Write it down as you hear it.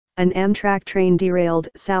An Amtrak train derailed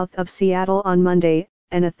south of Seattle on Monday,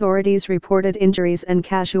 and authorities reported injuries and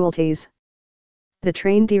casualties. The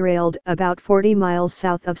train derailed about 40 miles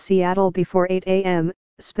south of Seattle before 8 a.m.,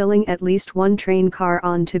 spilling at least one train car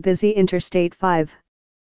onto busy Interstate 5.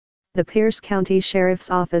 The Pierce County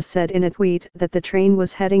Sheriff's Office said in a tweet that the train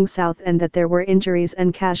was heading south and that there were injuries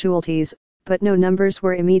and casualties, but no numbers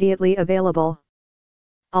were immediately available.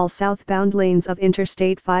 All southbound lanes of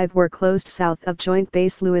Interstate 5 were closed south of Joint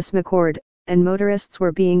Base Lewis McChord, and motorists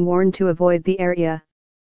were being warned to avoid the area.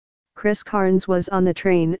 Chris Carnes was on the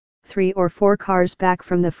train, 3 or 4 cars back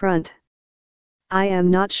from the front. "I am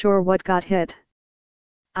not sure what got hit.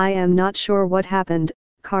 I am not sure what happened,"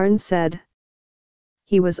 Carnes said.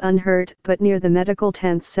 He was unhurt but near the medical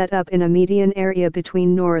tents set up in a median area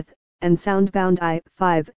between north and southbound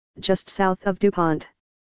I-5, just south of DuPont.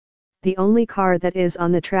 The only car that is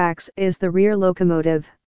on the tracks is the rear locomotive.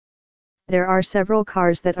 "There are several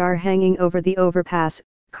cars that are hanging over the overpass,"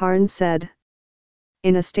 Carnes said.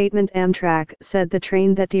 In a statement, Amtrak said the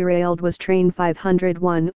train that derailed was Train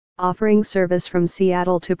 501, offering service from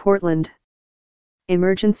Seattle to Portland.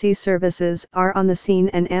 Emergency services are on the scene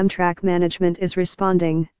and Amtrak management is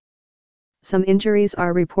responding. Some injuries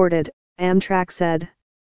are reported, Amtrak said.